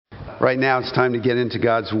Right now it's time to get into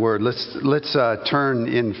God's Word. Let's turn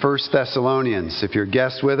in 1 Thessalonians. If you're a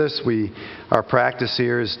guest with us, our practice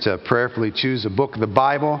here is to prayerfully choose a book of the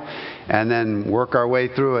Bible and then work our way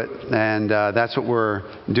through it. And that's what we're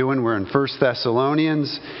doing. We're in 1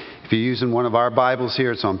 Thessalonians. If you're using one of our Bibles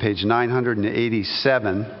here, it's on page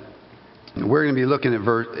 987. We're going to be looking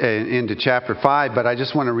into chapter 5, but I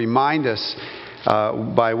just want to remind us,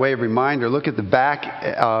 by way of reminder, look at the back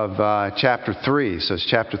of chapter 3. So it's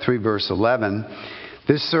chapter 3, verse 11.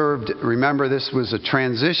 Remember, this was a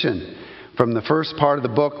transition from the first part of the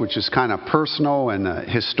book, which is kind of personal and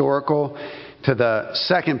historical, to the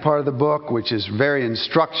second part of the book, which is very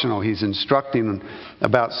instructional. He's instructing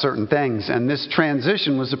about certain things. And this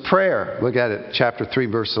transition was a prayer. Look at it, chapter 3,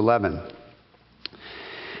 verse 11.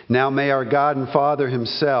 Now may our God and Father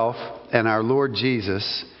himself and our Lord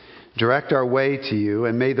Jesus direct our way to you,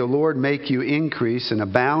 and may the Lord make you increase and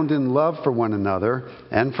abound in love for one another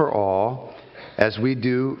and for all, as we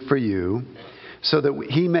do for you, so that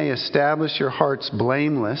he may establish your hearts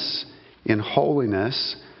blameless in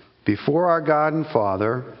holiness before our God and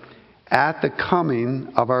Father at the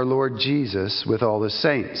coming of our Lord Jesus with all the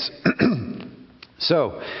saints.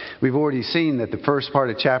 So, we've already seen that the first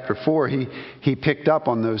part of chapter 4, he picked up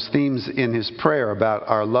on those themes in his prayer about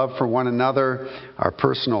our love for one another, our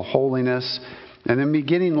personal holiness. And then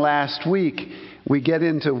beginning last week, we get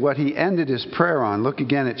into what he ended his prayer on. Look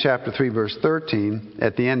again at chapter 3, verse 13.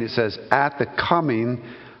 At the end it says, at the coming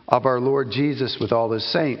of our Lord Jesus with all his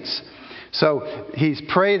saints. So he's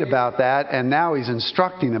prayed about that, and now he's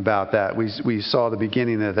instructing about that. We saw the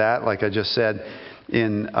beginning of that, like I just said,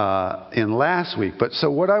 in last week. But so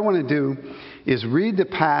what I want to do is read the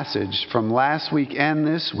passage from last week and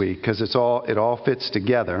this week, because it all fits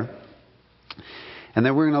together. And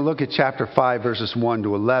then we're going to look at chapter 5, verses 1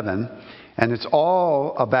 to 11. And it's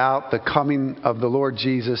all about the coming of the Lord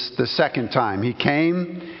Jesus the second time. He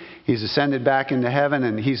came, he's ascended back into heaven,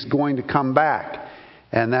 and he's going to come back.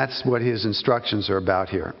 And that's what his instructions are about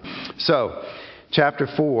here. So, chapter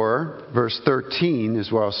 4, verse 13 is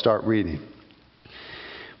where I'll start reading.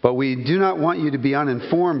 But we do not want you to be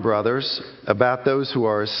uninformed, brothers, about those who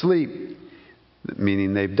are asleep,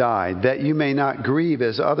 meaning they've died, that you may not grieve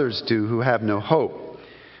as others do who have no hope.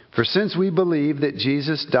 For since we believe that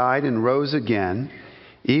Jesus died and rose again,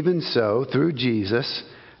 even so, through Jesus,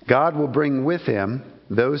 God will bring with him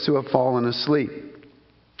those who have fallen asleep.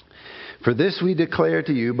 For this we declare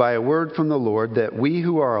to you by a word from the Lord, that we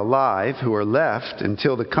who are alive, who are left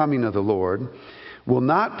until the coming of the Lord, will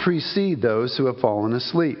not precede those who have fallen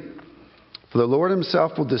asleep. For the Lord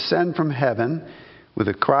himself will descend from heaven with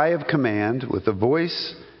a cry of command, with the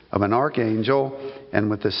voice of an archangel, and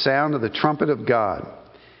with the sound of the trumpet of God.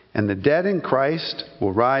 And the dead in Christ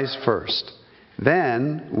will rise first.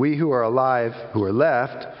 Then we who are alive, who are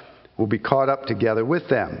left, will be caught up together with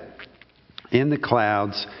them in the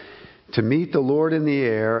clouds to meet the Lord in the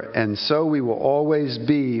air, and so we will always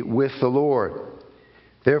be with the Lord.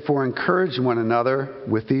 Therefore, encourage one another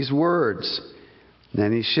with these words. And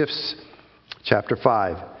then he shifts, chapter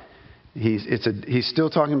 5. He's still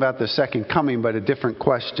talking about the second coming, but a different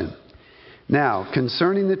question. Now,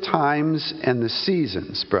 concerning the times and the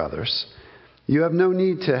seasons, brothers, you have no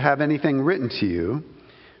need to have anything written to you,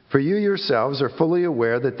 for you yourselves are fully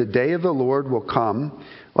aware that the day of the Lord will come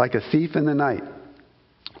like a thief in the night.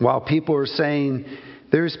 While people are saying,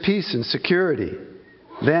 there is peace and security,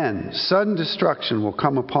 then sudden destruction will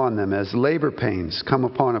come upon them as labor pains come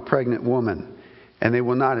upon a pregnant woman, and they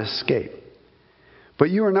will not escape.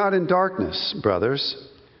 But you are not in darkness, brothers,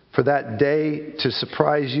 for that day to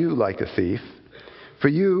surprise you like a thief. For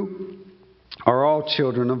you are all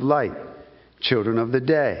children of light, children of the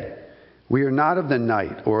day. We are not of the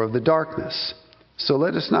night or of the darkness. So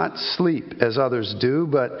let us not sleep as others do,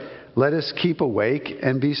 but let us keep awake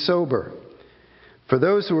and be sober. For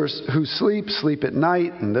those who sleep, sleep at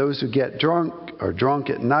night, and those who get drunk are drunk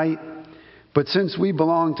at night. But since we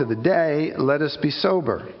belong to the day, let us be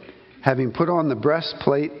sober, having put on the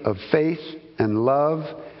breastplate of faith and love,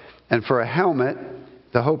 and for a helmet,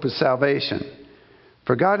 the hope of salvation.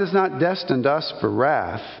 For God has not destined us for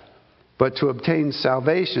wrath, but to obtain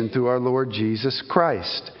salvation through our Lord Jesus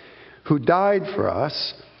Christ, who died for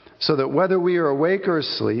us, so that whether we are awake or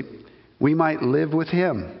asleep, we might live with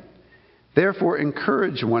him. Therefore,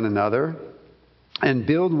 encourage one another and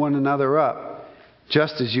build one another up,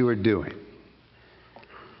 just as you are doing.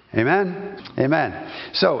 Amen? Amen.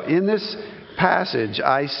 So, in this passage,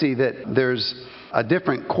 I see that there's a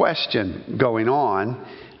different question going on.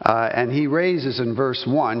 And he raises in verse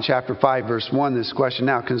 1, chapter 5, verse 1, this question.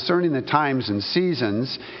 Now, concerning the times and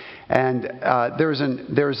seasons, And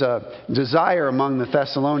there's a desire among the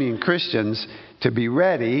Thessalonian Christians to be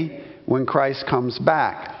ready when Christ comes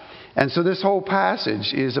back. And so this whole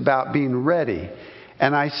passage is about being ready.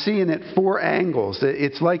 And I see in it 4 angles.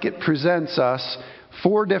 It's like it presents us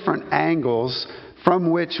 4 different angles from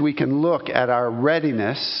which we can look at our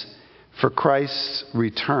readiness for Christ's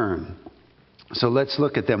return. So let's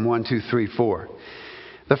look at them 1, 2, 3, 4.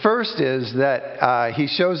 The first is that he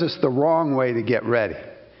shows us the wrong way to get ready.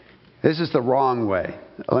 This is the wrong way.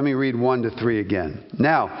 Let me read 1 to 3 again.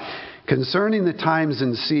 Now, concerning the times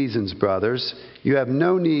and seasons, brothers, you have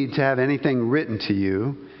no need to have anything written to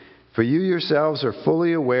you, for you yourselves are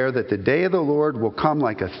fully aware that the day of the Lord will come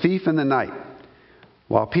like a thief in the night.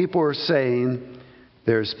 While people are saying,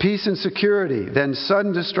 there's peace and security, then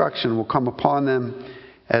sudden destruction will come upon them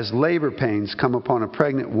as labor pains come upon a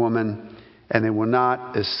pregnant woman, and they will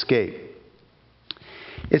not escape.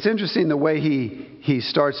 It's interesting the way he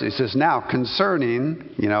starts. He says, now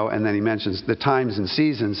concerning, and then he mentions the times and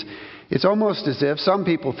seasons. It's almost as if some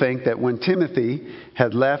people think that when Timothy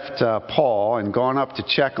had left Paul and gone up to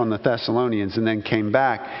check on the Thessalonians and then came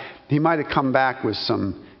back, he might have come back with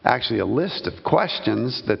actually a list of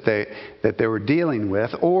questions that they were dealing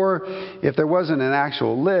with. Or if there wasn't an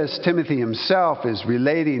actual list, Timothy himself is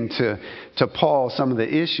relating to Paul some of the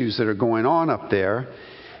issues that are going on up there.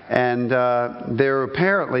 And there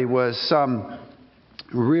apparently was some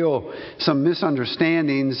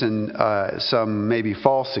misunderstandings and some maybe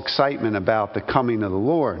false excitement about the coming of the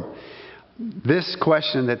Lord. This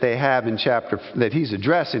question that they have that he's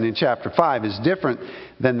addressing in chapter 5 is different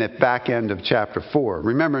than the back end of chapter 4.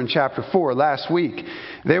 Remember in chapter 4 last week,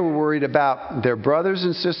 they were worried about their brothers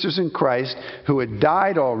and sisters in Christ who had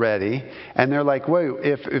died already. And they're like, wait,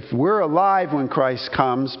 if we're alive when Christ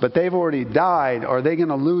comes, but they've already died, are they going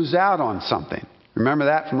to lose out on something? Remember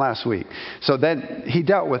that from last week. So then he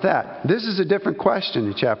dealt with that. This is a different question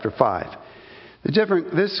in chapter 5.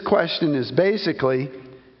 This question is basically,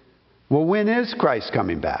 well, when is Christ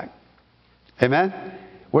coming back? Amen?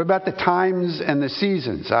 What about the times and the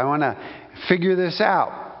seasons? I want to figure this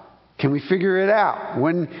out. Can we figure it out?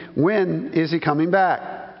 When is he coming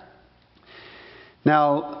back?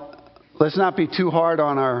 Now, let's not be too hard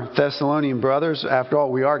on our Thessalonian brothers. After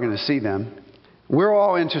all, we are going to see them. We're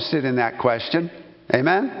all interested in that question.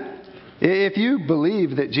 Amen? If you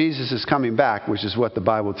believe that Jesus is coming back, which is what the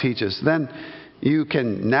Bible teaches, then you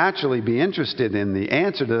can naturally be interested in the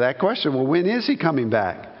answer to that question. Well, when is he coming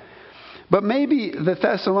back? But maybe the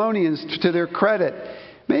Thessalonians, to their credit,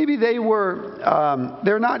 maybe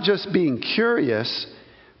they're not just being curious,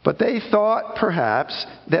 but they thought perhaps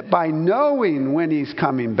that by knowing when he's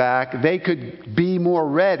coming back, they could be more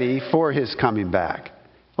ready for his coming back.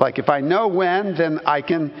 Like if I know when, then I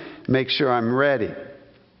can make sure I'm ready.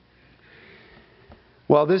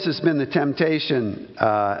 Well, this has been the temptation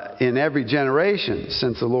in every generation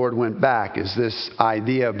since the Lord went back, is this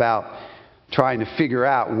idea about trying to figure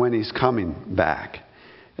out when he's coming back.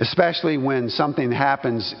 Especially when something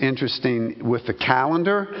happens interesting with the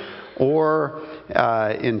calendar or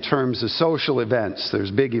in terms of social events.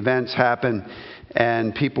 There's big events happen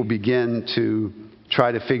and people begin to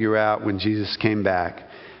try to figure out when Jesus came back.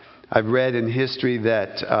 I've read in history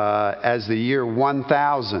that as the year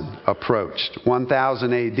 1000 approached,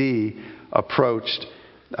 1000 AD approached,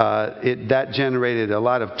 that generated a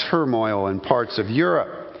lot of turmoil in parts of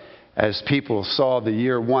Europe as people saw the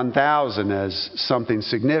year 1000 as something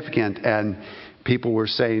significant, and people were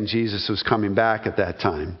saying Jesus was coming back at that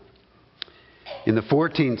time. In the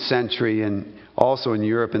 14th century, and also in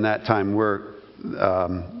Europe in that time where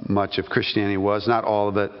much of Christianity was, not all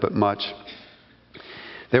of it, but much,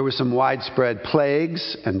 there were some widespread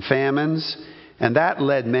plagues and famines, and that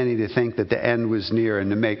led many to think that the end was near and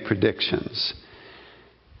to make predictions.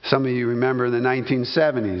 Some of you remember in the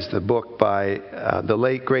 1970s, the book by the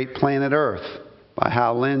late great Planet Earth by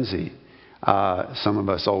Hal Lindsey. Some of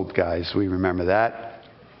us old guys, we remember that.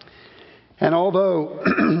 And although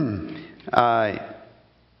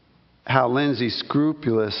Hal Lindsey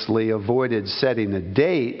scrupulously avoided setting a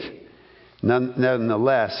date,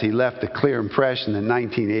 nonetheless, he left a clear impression that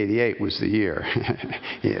 1988 was the year.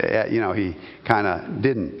 He kind of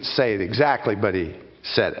didn't say it exactly, but he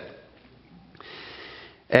said it.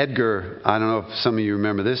 Edgar, I don't know if some of you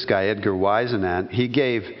remember this guy, Edgar Whisenant, he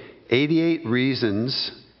gave 88 reasons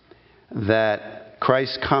that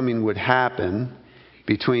Christ's coming would happen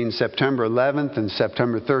between September 11th and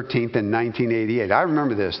September 13th in 1988. I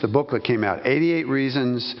remember this. The booklet came out, 88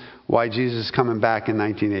 Reasons Why Jesus is Coming Back in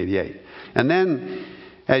 1988. And then,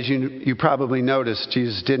 as you probably noticed,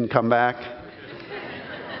 Jesus didn't come back.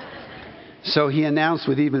 So he announced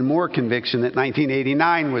with even more conviction that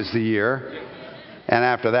 1989 was the year, and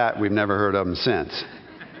after that, we've never heard of him since.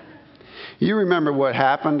 You remember what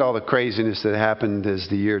happened, all the craziness that happened as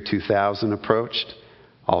the year 2000 approached?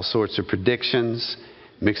 All sorts of predictions,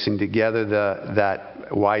 mixing together that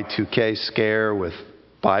Y2K scare with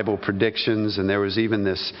Bible predictions, and there was even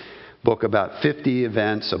this book about 50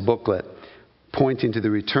 events, a booklet, pointing to the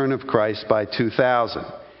return of Christ by 2000.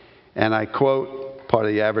 And I quote, part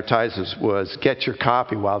of the advertisements was, "Get your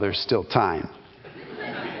copy while there's still time."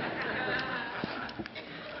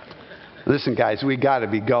 Listen, guys, we got to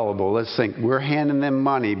be gullible. Let's think we're handing them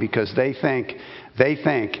money because they think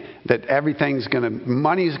that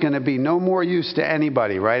money's going to be no more use to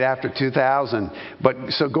anybody right after 2000.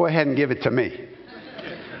 But so go ahead and give it to me.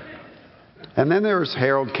 And then there was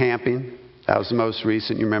Harold Camping. That was the most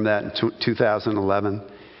recent. You remember that in 2011.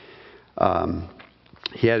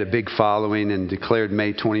 He had a big following and declared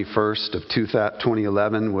May 21st of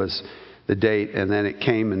 2011 was the date, and then it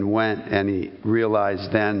came and went, and he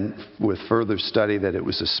realized then with further study that it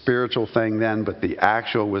was a spiritual thing then, but the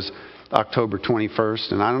actual was October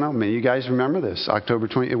 21st. And I don't know, maybe you guys remember this, October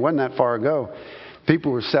 20th. It wasn't that far ago.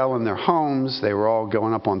 People were selling their homes. They were all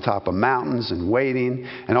going up on top of mountains and waiting.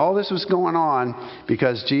 And all this was going on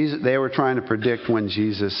because they were trying to predict when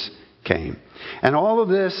Jesus came. And all of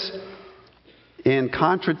this in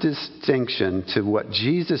contradistinction to what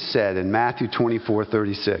Jesus said in Matthew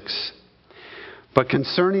 24:36. "But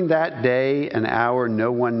concerning that day and hour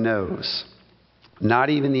no one knows, not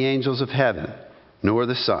even the angels of heaven, nor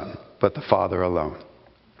the Son, but the Father alone."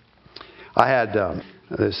 I had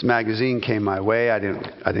this magazine came my way. I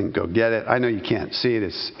didn't go get it. I know you can't see it.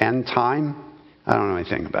 It's End Time. I don't know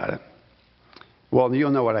anything about it. Well,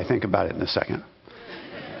 you'll know what I think about it in a second.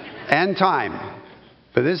 End Time.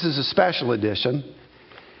 But this is a special edition,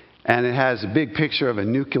 and it has a big picture of a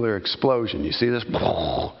nuclear explosion. You see this?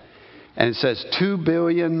 And it says 2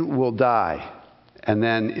 billion will die. And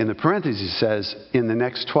then in the parentheses it says, in the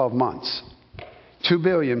next 12 months. 2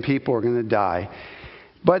 billion people are going to die.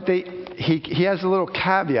 But he has a little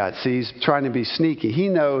caveat. See, he's trying to be sneaky. He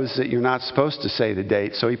knows that you're not supposed to say the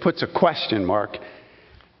date, so he puts a question mark.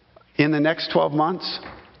 In the next 12 months?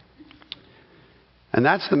 And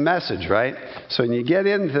that's the message, right? So when you get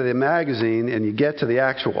into the magazine and you get to the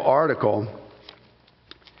actual article,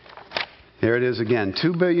 here it is again.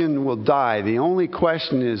 2 billion will die. The only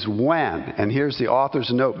question is when. And here's the author's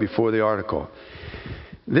note before the article.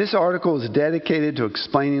 This article is dedicated to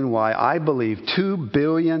explaining why I believe 2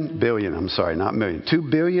 billion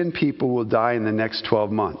people will die in the next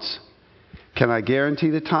 12 months. Can I guarantee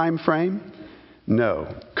the time frame? No.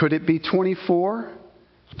 Could it be 24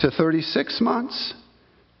 to 36 months?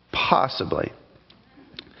 Possibly.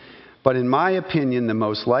 But in my opinion, the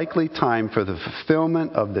most likely time for the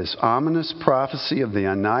fulfillment of this ominous prophecy of the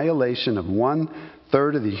annihilation of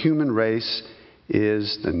 1/3 of the human race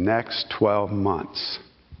is the next 12 months.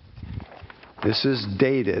 This is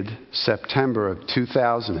dated September of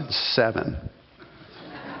 2007.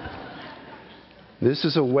 This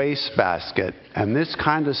is a wastebasket, and this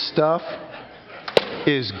kind of stuff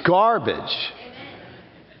is garbage.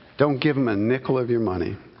 Don't give them a nickel of your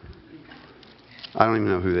money. I don't even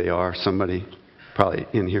know who they are. Somebody probably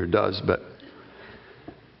in here does, but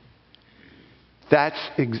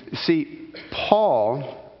Paul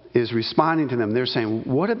is responding to them. They're saying,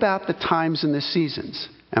 what about the times and the seasons?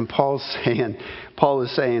 And Paul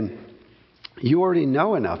is saying, you already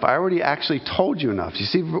know enough. I already actually told you enough. You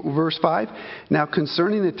see verse 5? Now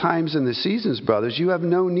concerning the times and the seasons, brothers, you have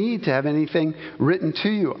no need to have anything written to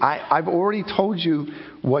you. I've already told you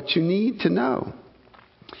what you need to know.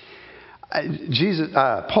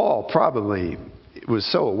 Paul probably was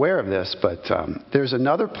so aware of this, but there's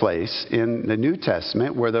another place in the New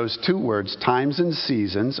Testament where those two words, times and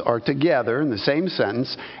seasons, are together in the same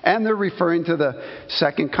sentence, and they're referring to the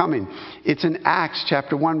second coming. It's in Acts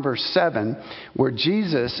chapter 1, verse 7, where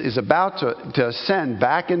Jesus is about to ascend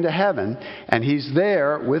back into heaven, and he's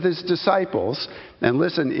there with his disciples. And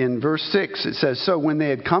listen, in verse 6, it says, "So when they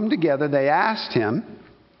had come together, they asked him,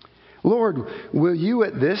 'Lord, will you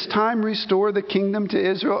at this time restore the kingdom to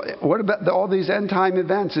Israel?'" What about all these end time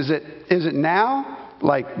events? Is it now?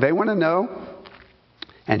 Like, they want to know.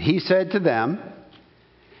 And he said to them,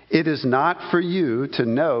 "It is not for you to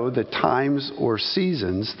know the times or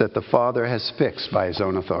seasons that the Father has fixed by his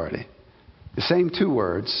own authority." The same two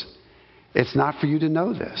words. It's not for you to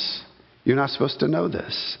know this. You're not supposed to know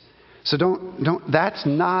this. So that's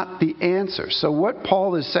not the answer. So what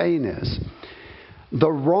Paul is saying is, the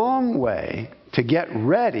wrong way to get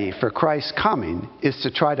ready for Christ's coming is to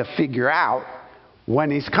try to figure out when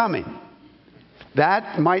he's coming.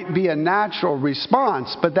 That might be a natural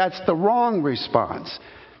response, but that's the wrong response.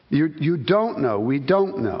 You don't know. We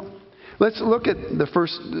don't know. Let's look at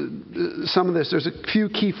some of this. There's a few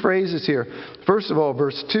key phrases here. First of all,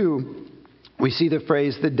 verse 2, we see the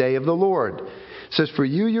phrase, the day of the Lord. It says, for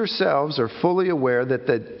you yourselves are fully aware that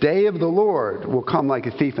the day of the Lord will come like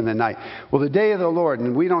a thief in the night. Well, the day of the Lord,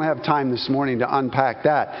 and we don't have time this morning to unpack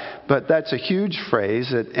that, but that's a huge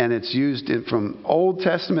phrase, and it's used from Old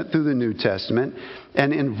Testament through the New Testament.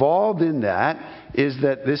 And involved in that is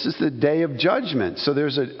that this is the day of judgment. So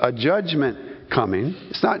there's a judgment coming.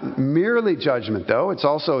 It's not merely judgment, though. It's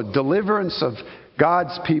also deliverance of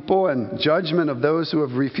God's people and judgment of those who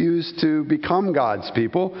have refused to become God's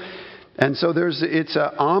people. And so it's an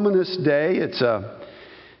ominous day. It's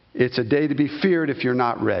a day to be feared if you're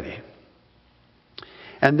not ready.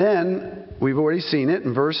 And then, we've already seen it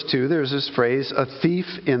in verse 2, there's this phrase, a thief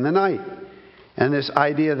in the night. And this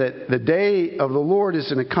idea that the day of the Lord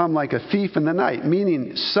is going to come like a thief in the night,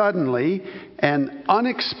 meaning suddenly and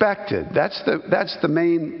unexpected. That's the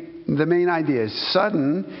main idea. Is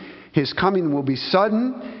sudden. His coming will be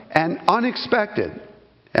sudden and unexpected.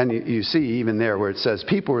 And you see even there where it says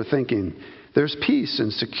people are thinking there's peace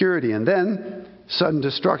and security, and then sudden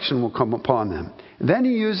destruction will come upon them. And then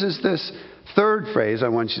he uses this third phrase I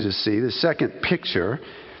want you to see, the second picture,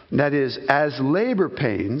 that is, as labor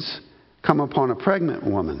pains come upon a pregnant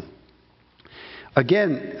woman.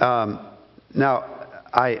 Again, now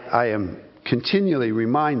I am continually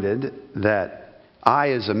reminded that I,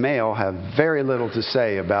 as a male, have very little to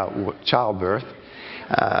say about childbirth,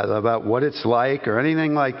 about what it's like or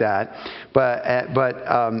anything like that. But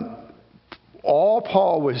all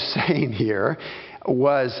Paul was saying here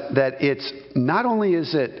was that it's not only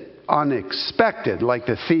is it unexpected, like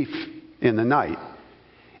the thief in the night,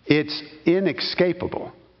 it's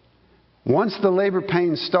inescapable. Once the labor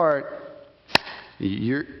pains start,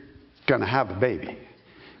 you're going to have a baby.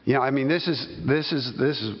 You know, I mean, this is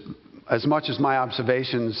as much as my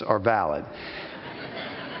observations are valid.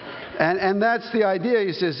 And that's the idea.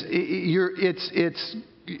 He says it's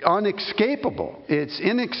unescapable. It's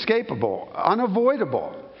inescapable,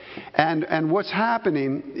 unavoidable. And what's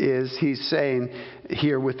happening is he's saying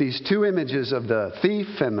here with these two images of the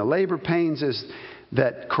thief and the labor pains is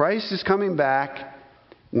that Christ is coming back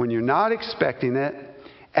when you're not expecting it,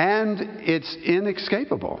 and it's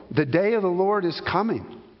inescapable. The day of the Lord is coming.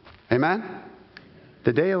 Amen?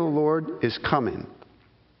 The day of the Lord is coming.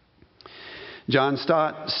 John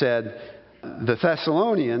Stott said, the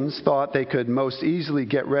Thessalonians thought they could most easily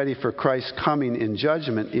get ready for Christ's coming in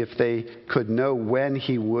judgment if they could know when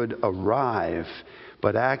he would arrive.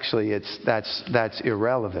 But actually, that's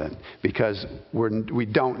irrelevant because we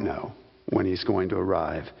don't know when he's going to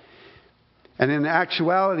arrive. And in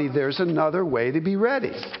actuality, there's another way to be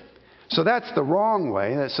ready. So that's the wrong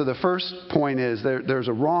way. So the first point is there's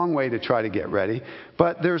a wrong way to try to get ready,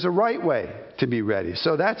 but there's a right way to be ready.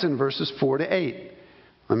 So that's in verses 4 to 8.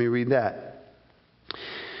 Let me read that.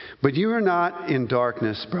 But you are not in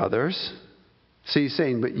darkness, brothers. See, he's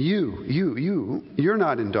saying, but you're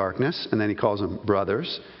not in darkness. And then he calls them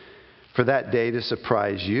brothers. For that day to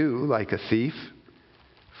surprise you like a thief.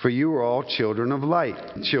 For you are all children of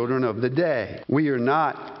light, children of the day. We are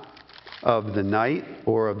not of the night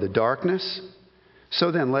or of the darkness.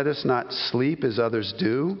 So then let us not sleep as others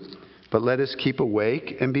do, but let us keep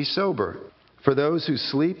awake and be sober. For those who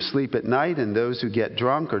sleep, sleep at night, and those who get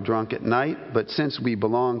drunk are drunk at night. But since we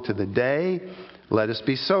belong to the day, let us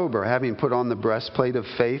be sober, having put on the breastplate of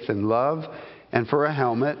faith and love, and for a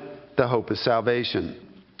helmet, the hope of salvation.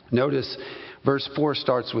 Notice verse 4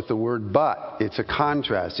 starts with the word but. It's a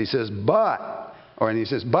contrast. He says, but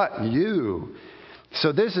you.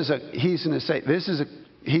 So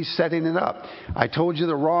he's setting it up. I told you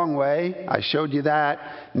the wrong way. I showed you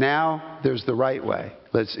that. Now there's the right way.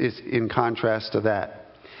 It's in contrast to that.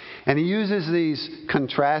 And he uses these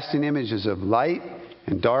contrasting images of light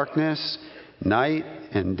and darkness, night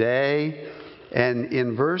and day. And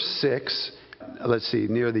in verse 6,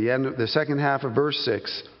 near the end of the second half of verse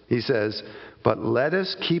 6, he says, but let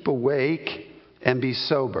us keep awake and be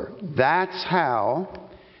sober. That's how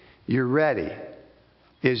you're ready.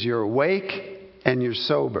 Is you're awake and you're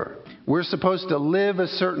sober. We're supposed to live a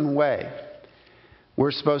certain way.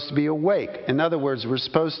 We're supposed to be awake. In other words, we're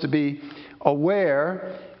supposed to be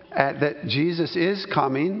aware that Jesus is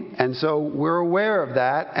coming, and so we're aware of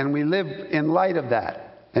that, and we live in light of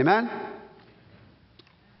that. Amen?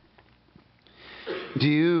 Do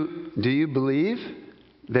you believe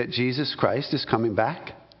that Jesus Christ is coming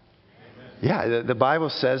back? Amen. Yeah, the Bible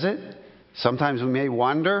says it. Sometimes we may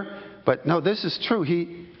wonder, but no, this is true.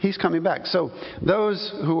 He He's coming back. So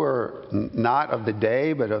those who are not of the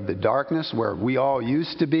day, but of the darkness, where we all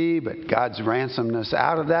used to be, but God's ransomed us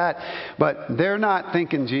out of that, but they're not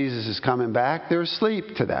thinking Jesus is coming back. They're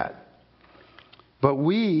asleep to that. But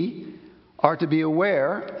we are to be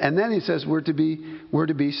aware, and then he says we're to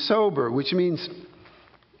be sober, which means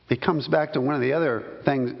it comes back to one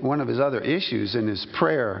of his other issues in his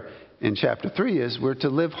prayer in chapter 3 is we're to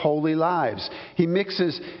live holy lives. He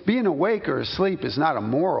mixes being awake or asleep is not a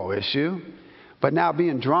moral issue, but now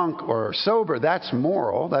being drunk or sober, that's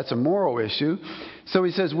moral. That's a moral issue. So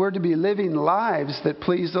he says we're to be living lives that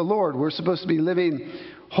please the Lord. We're supposed to be living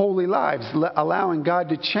holy lives, allowing God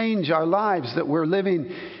to change our lives, that we're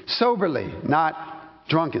living soberly, not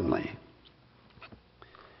drunkenly.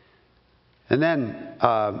 And then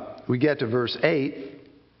we get to verse 8,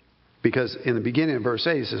 because in the beginning of verse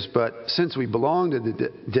 8 he says, but since we belong to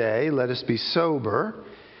the day, let us be sober.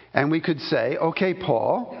 And we could say, okay,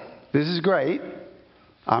 Paul, this is great.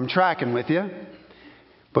 I'm tracking with you.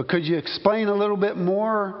 But could you explain a little bit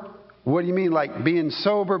more? What do you mean, like being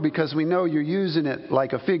sober? Because we know you're using it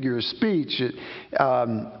like a figure of speech.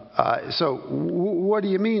 So what do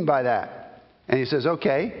you mean by that? And he says,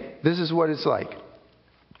 okay, this is what it's like.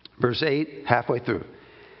 Verse 8, halfway through.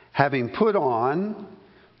 Having put on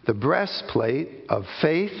the breastplate of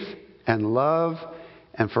faith and love,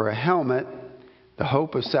 and for a helmet, the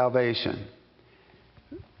hope of salvation.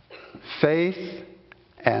 Faith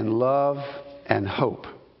and love and hope.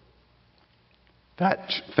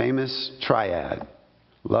 That famous triad.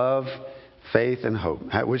 Love, faith, and hope.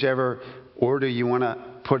 Whichever order you want to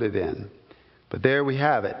put it in. But there we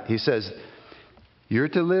have it. He says, you're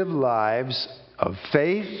to live lives of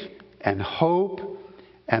faith and hope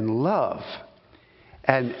and love.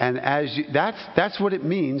 And that's what it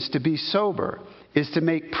means to be sober, is to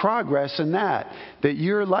make progress in that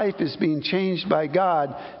your life is being changed by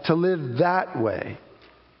God to live that way.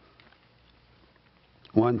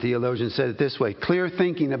 One theologian said it this way: clear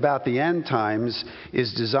thinking about the end times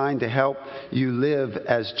is designed to help you live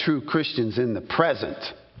as true Christians in the present.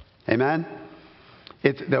 Amen?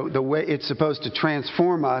 The way it's supposed to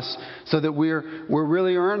transform us so that we're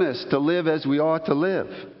really earnest to live as we ought to live.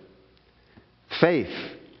 Faith.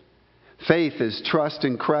 Faith is trust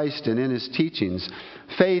in Christ and in His teachings.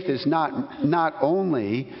 Faith is not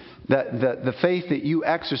only the faith that you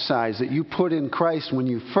exercise, that you put in Christ when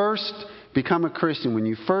you first become a Christian, when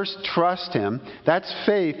you first trust Him. That's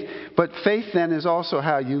faith. But faith then is also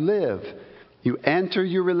how you live. You enter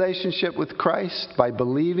your relationship with Christ by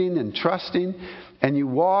believing and trusting, and you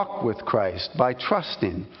walk with Christ by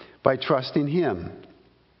trusting Him.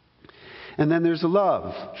 And then there's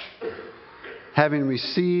love. Having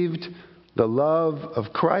received the love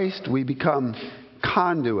of Christ, we become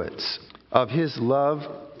conduits of His love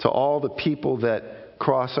to all the people that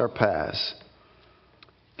cross our paths.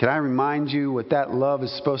 Can I remind you what that love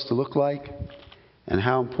is supposed to look like and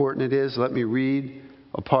how important it is? Let me read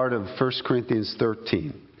a part of 1 Corinthians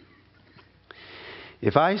 13.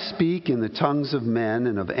 If I speak in the tongues of men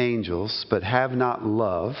and of angels, but have not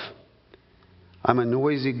love, I'm a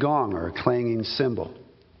noisy gong or a clanging cymbal.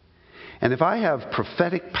 And if I have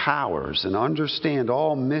prophetic powers and understand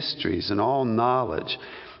all mysteries and all knowledge,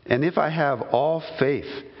 and if I have all faith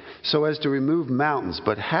so as to remove mountains,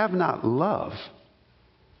 but have not love,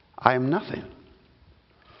 I am nothing.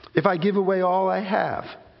 If I give away all I have,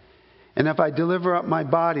 and if I deliver up my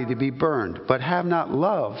body to be burned, but have not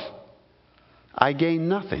love, I gain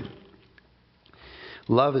nothing.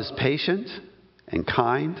 Love is patient and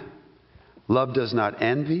kind. Love does not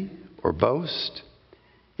envy or boast.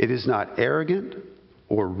 It is not arrogant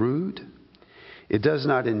or rude. It does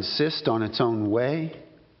not insist on its own way.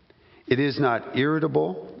 It is not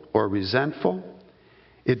irritable or resentful.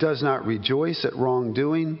 It does not rejoice at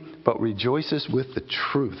wrongdoing, but rejoices with the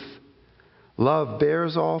truth. Love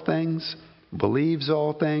bears all things, believes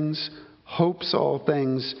all things, hopes all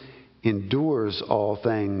things, endures all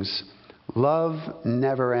things. Love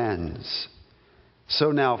never ends.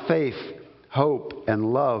 So now faith, hope,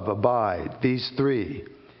 and love abide, these three.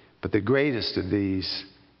 But the greatest of these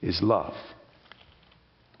is love.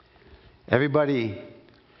 Everybody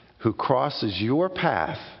who crosses your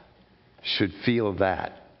path should feel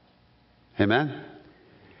that. Amen?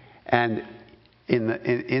 And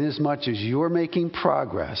in as much as you're making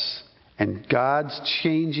progress and God's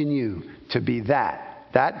changing you to be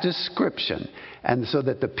that description, and so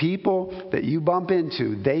that the people that you bump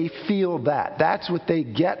into, they feel that. That's what they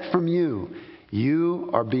get from you.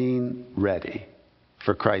 You are being ready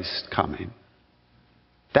for Christ's coming.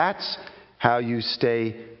 That's how you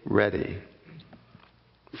stay ready.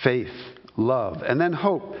 Faith, love, and then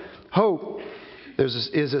hope. Hope,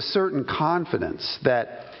 is a certain confidence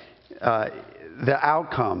that in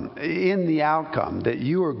the outcome, that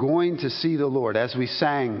you are going to see the Lord, as we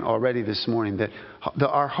sang already this morning, that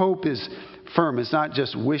our hope is firm. It's not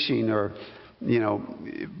just wishing or,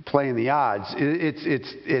 playing the odds.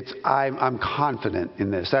 I'm confident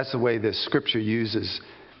in this. That's the way the Scripture uses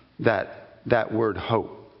that word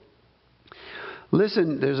hope.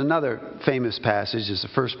 Listen, there's another famous passage. It's the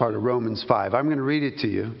first part of Romans 5. I'm going to read it to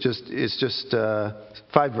you. It's just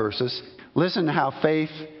 5 verses. Listen to how faith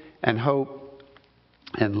and hope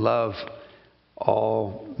and love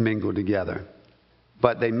all mingle together.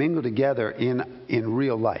 But they mingle together in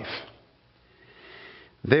real life.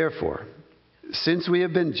 Therefore, since we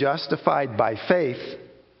have been justified by faith,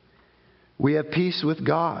 we have peace with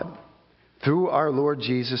God through our Lord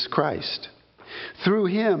Jesus Christ. Through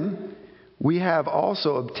him, we have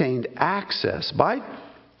also obtained access by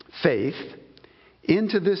faith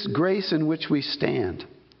into this grace in which we stand.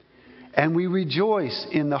 And we rejoice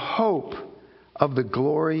in the hope of the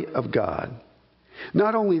glory of God.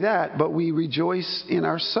 Not only that, but we rejoice in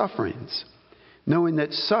our sufferings, knowing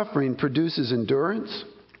that suffering produces endurance,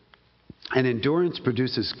 and endurance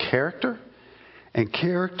produces character, and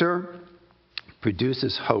character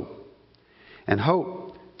produces hope. And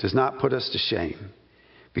hope does not put us to shame,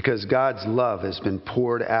 because God's love has been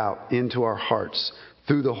poured out into our hearts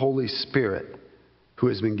through the Holy Spirit who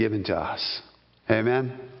has been given to us.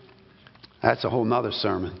 Amen? That's a whole nother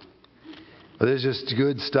sermon. But there's just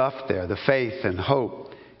good stuff there. The faith and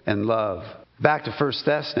hope and love. Back to 1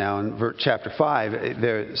 Thess now in chapter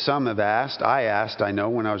 5. Some have asked, I know,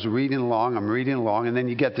 when I was reading along, and then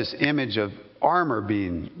you get this image of armor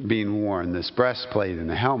being worn, this breastplate and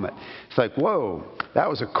the helmet. It's like, whoa, that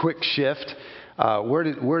was a quick shift. Where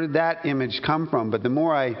did that image come from? But the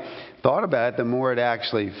more I thought about it, the more it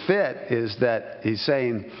actually fit, is that he's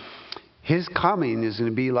saying his coming is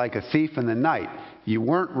going to be like a thief in the night. You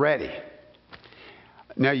weren't ready.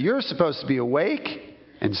 Now you're supposed to be awake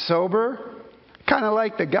and sober, kind of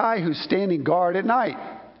like the guy who's standing guard at night,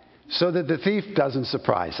 so that the thief doesn't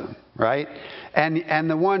surprise him, right? And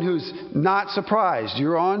the one who's not surprised,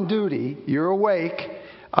 you're on duty, you're awake,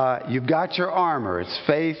 you've got your armor. It's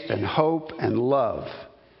faith and hope and love.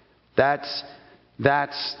 That's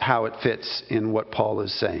how it fits in what Paul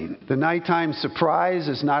is saying. The nighttime surprise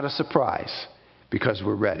is not a surprise because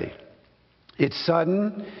we're ready. It's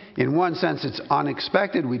sudden. In one sense, it's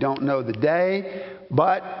unexpected. We don't know the day,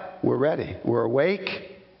 but we're ready. We're awake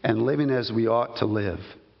and living as we ought to live.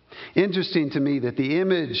 Interesting to me that the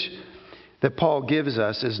image that Paul gives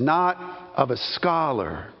us is not of a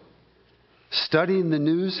scholar studying the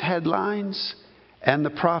news headlines and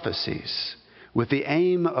the prophecies with the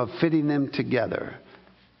aim of fitting them together.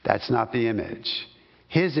 That's not the image.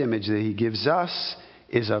 His image that he gives us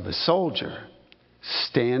is of a soldier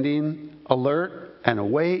standing alert and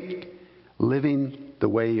awake, living the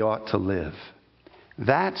way he ought to live.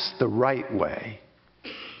 That's the right way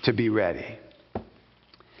to be ready.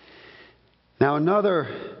 Now,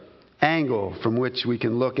 another angle from which we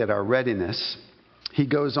can look at our readiness, he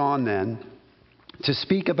goes on then to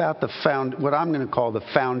speak about what I'm going to call the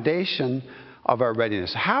foundation of our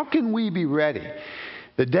readiness. How can we be ready?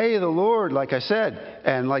 The day of the Lord, like I said,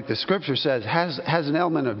 and like the Scripture says, has an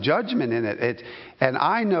element of judgment in it. And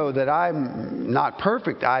I know that I'm not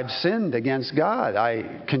perfect. I've sinned against God.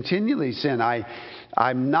 I continually sin.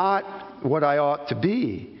 I'm not what I ought to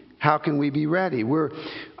be. How can we be ready?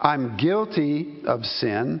 I'm guilty of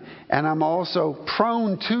sin, and I'm also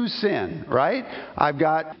prone to sin, right? I've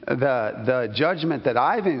got the judgment that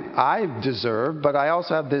I've deserved, but I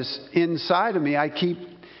also have this inside of me. I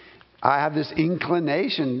have this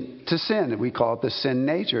inclination to sin. We call it the sin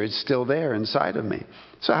nature. It's still there inside of me.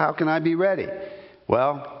 So how can I be ready?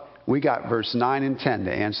 Well, we got verse 9 and 10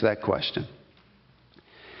 to answer that question.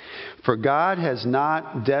 For God has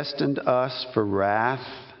not destined us for wrath,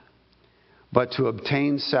 but to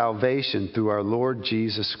obtain salvation through our Lord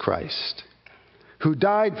Jesus Christ, who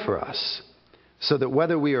died for us, so that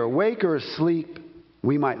whether we are awake or asleep,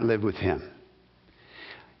 we might live with him.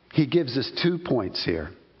 He gives us 2 points here.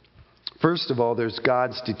 First of all, there's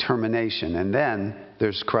God's determination, and then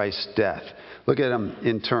there's Christ's death. Look at them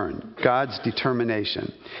in turn. God's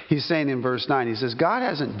determination. He's saying in verse 9, he says, God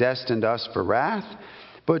hasn't destined us for wrath,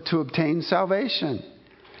 but to obtain salvation.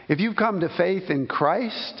 If you've come to faith in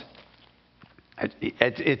Christ,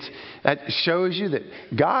 it shows you that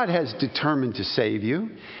God has determined to save you.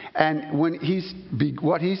 And when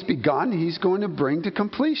what he's begun, he's going to bring to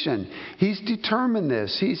completion. He's determined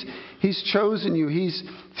this. He's chosen you. He's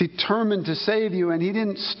determined to save you. And he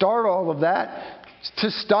didn't start all of that to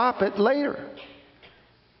stop it later.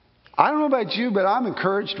 I don't know about you, but I'm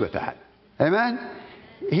encouraged with that. Amen?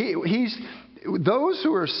 Those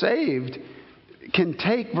who are saved can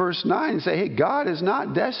take verse 9 and say, hey, God has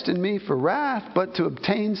not destined me for wrath, but to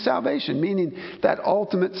obtain salvation, meaning that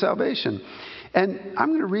ultimate salvation. And I'm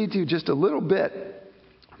going to read to you just a little bit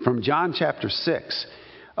from John chapter 6,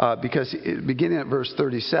 beginning at verse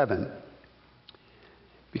 37.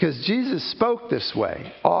 Because Jesus spoke this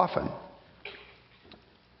way often.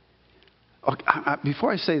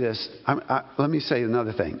 Before I say this, let me say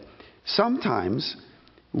another thing. Sometimes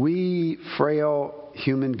we frail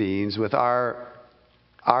human beings with our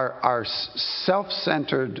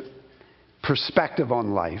self-centered perspective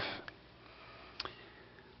on life,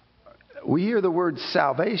 we hear the word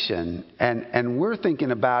salvation and we're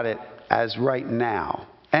thinking about it as right now.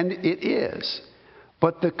 And it is.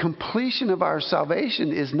 But the completion of our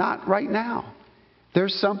salvation is not right now.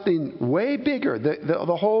 There's something way bigger.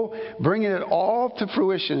 The whole bringing it all to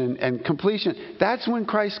fruition and completion. That's when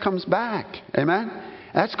Christ comes back. Amen?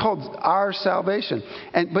 That's called our salvation.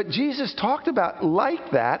 But Jesus talked about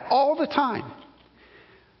like that all the time.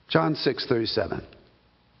 John 6:37.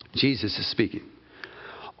 Jesus is speaking.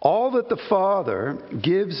 All that the Father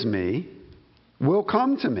gives me will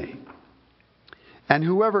come to me. And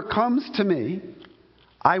whoever comes to me,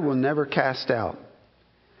 I will never cast out.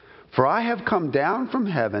 For I have come down from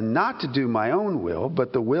heaven not to do my own will,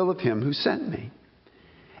 but the will of him who sent me.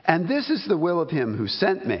 And this is the will of him who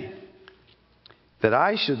sent me, that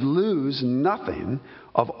I should lose nothing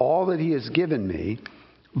of all that he has given me,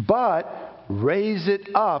 but raise it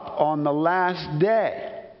up on the last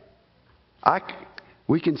day.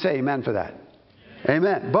 We can say amen for that.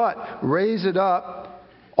 Amen. But raise it up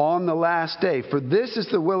on the last day. For this is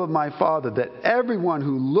the will of my Father, that everyone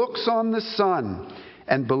who looks on the Son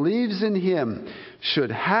and believes in him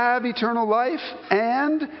should have eternal life,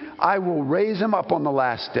 and I will raise him up on the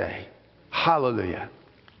last day. Hallelujah.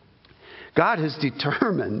 God has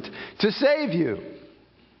determined to save you.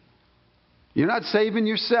 You're not saving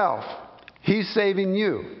yourself. He's saving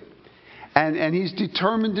you. And he's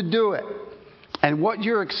determined to do it. And what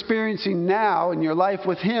you're experiencing now in your life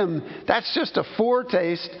with him, that's just a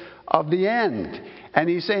foretaste of the end. And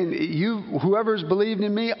he's saying, whoever's believed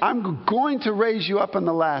in me, I'm going to raise you up on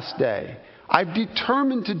the last day. I've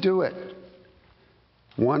determined to do it.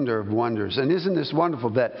 Wonder of wonders. And isn't this wonderful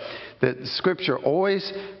that Scripture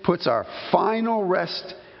always puts our final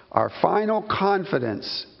rest, our final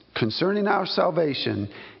confidence concerning our salvation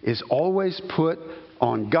is always put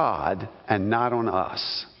on God and not on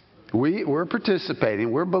us. We're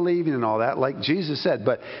participating, we're believing in all that, like Jesus said,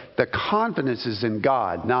 but the confidence is in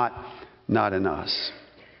God, not in us.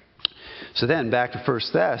 So then, back to 1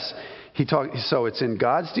 Thess, so it's in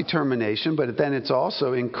God's determination, but then it's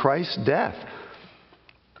also in Christ's death.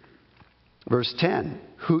 Verse 10,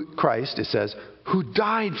 Christ, it says, who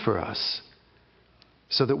died for us,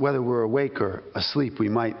 so that whether we're awake or asleep, we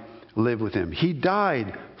might live with him. He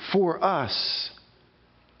died for us.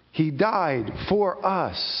 He died for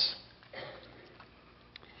us.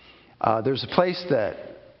 There's a place that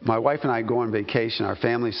my wife and I go on vacation, our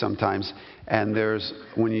family sometimes, and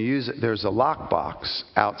when you use it, there's a lockbox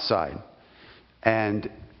outside. And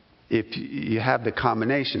if you have the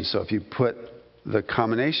combination, so if you put the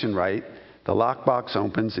combination right, the lockbox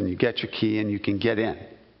opens and you get your key and you can get in.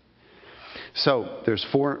 So there's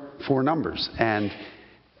four numbers, and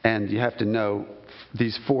you have to know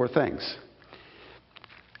these four things.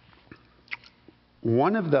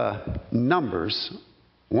 One of the numbers,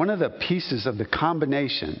 one of the pieces of the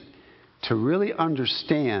combination to really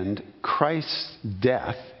understand Christ's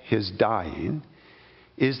death, his dying,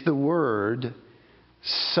 is the word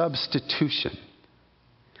substitution.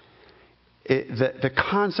 The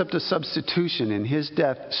concept of substitution in his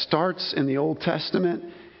death starts in the Old Testament.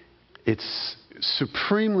 It's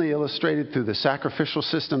supremely illustrated through the sacrificial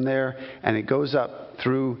system there, and it goes up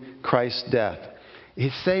through Christ's death.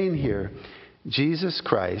 He's saying here, Jesus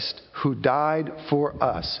Christ, who died for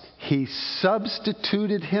us, he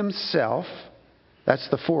substituted himself, that's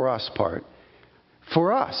the for us part,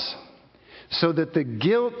 for us. So that the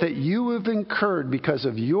guilt that you have incurred because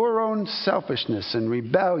of your own selfishness and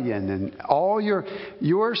rebellion and all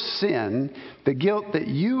your sin, the guilt that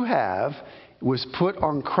you have was put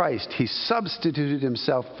on Christ. He substituted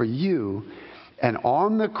himself for you. And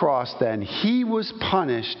on the cross then, he was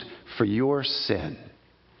punished for your sin.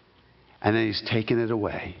 And then he's taken it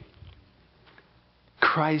away.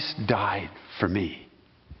 Christ died for me.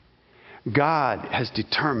 God has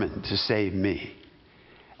determined to save me.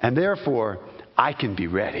 And therefore, I can be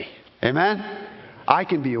ready. Amen? I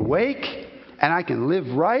can be awake, and I can live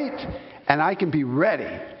right, and I can be ready.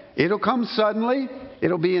 It'll come suddenly,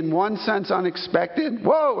 It'll be in one sense unexpected.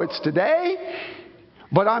 Whoa, it's today?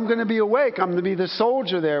 But I'm going to be awake. I'm going to be the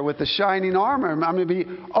soldier there with the shining armor. I'm going to be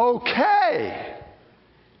okay.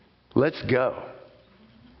 Let's go.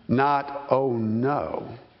 Not, oh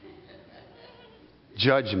no.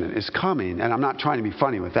 Judgment is coming, and I'm not trying to be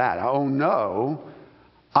funny with that. Oh no,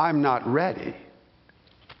 I'm not ready.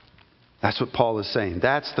 That's what Paul is saying.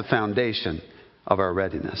 That's the foundation of our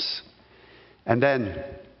readiness. And then,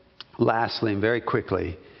 lastly, and very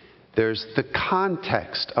quickly, there's the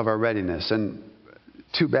context of our readiness. And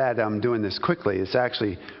too bad I'm doing this quickly. It's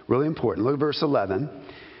actually really important. Look at verse 11.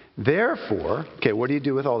 Therefore, okay, what do you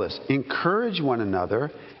do with all this? Encourage one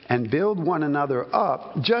another and build one another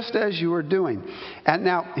up, just as you are doing. And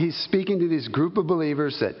now he's speaking to this group of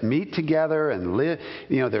believers that meet together and live.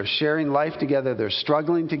 They're sharing life together. They're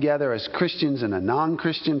struggling together as Christians in a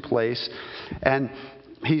non-Christian place. And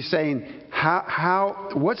he's saying,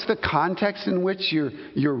 what's the context in which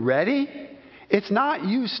you're ready? It's not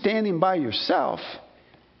you standing by yourself.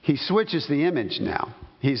 He switches the image now.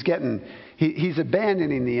 He's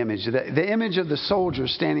abandoning the image. The image of the soldier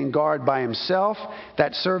standing guard by himself,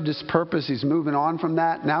 that served his purpose. He's moving on from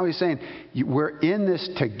that. Now he's saying, we're in this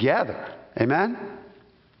together. Amen?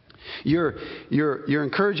 You're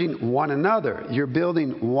encouraging one another. You're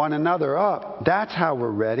building one another up. That's how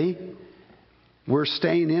we're ready. We're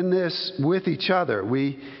staying in this with each other.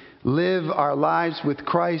 We live our lives with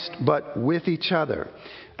Christ, but with each other.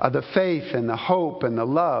 The faith and the hope and the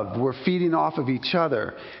love, we're feeding off of each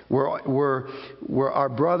other. We're our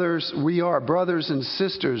brothers. We are brothers and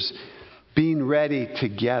sisters being ready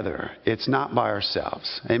together. It's not by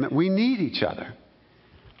ourselves. Amen. We need each other.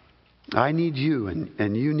 I need you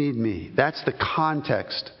and you need me. That's the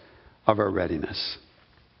context of our readiness.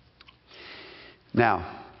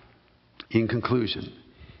 Now, in conclusion,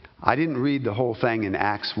 I didn't read the whole thing in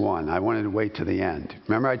Acts 1. I wanted to wait to the end.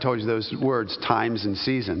 Remember I told you those words, times and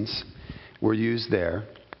seasons, were used there.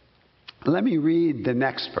 Let me read the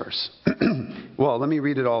next verse. Well, let me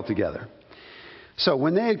read it all together. So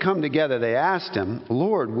when they had come together, they asked him,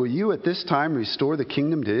 Lord, will you at this time restore the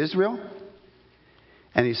kingdom to Israel?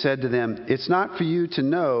 And he said to them, it's not for you to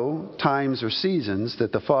know times or seasons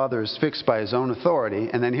that the Father has fixed by his own authority.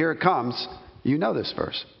 And then here it comes. You know this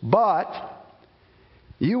verse. But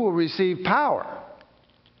you will receive power.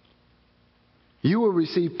 You will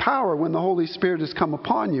receive power when the Holy Spirit has come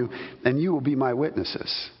upon you, and you will be my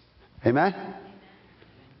witnesses. Amen?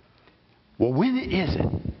 Well, when is it?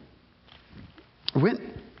 When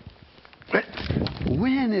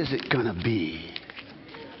is it going to be?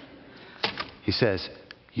 He says,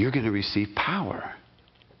 you're going to receive power.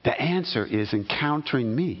 The answer is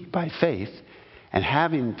encountering me by faith and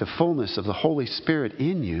having the fullness of the Holy Spirit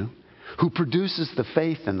in you, who produces the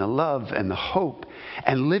faith and the love and the hope,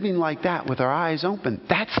 and living like that with our eyes open.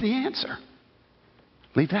 That's the answer.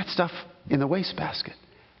 Leave that stuff in the wastebasket.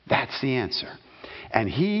 That's the answer. And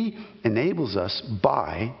he enables us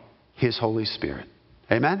by his Holy Spirit.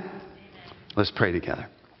 Amen? Let's pray together.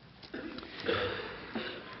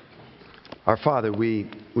 Our Father, we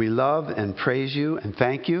love and praise you and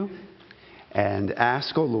thank you and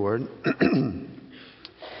ask, O Lord,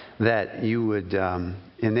 that you would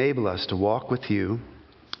enable us to walk with you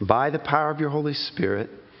by the power of your Holy Spirit,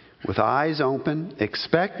 with eyes open,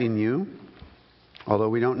 expecting you, although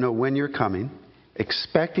we don't know when you're coming,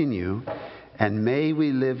 expecting you, and may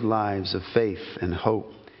we live lives of faith and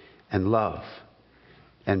hope and love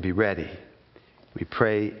and be ready. We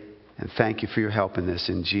pray and thank you for your help in this.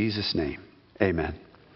 In Jesus' name, amen.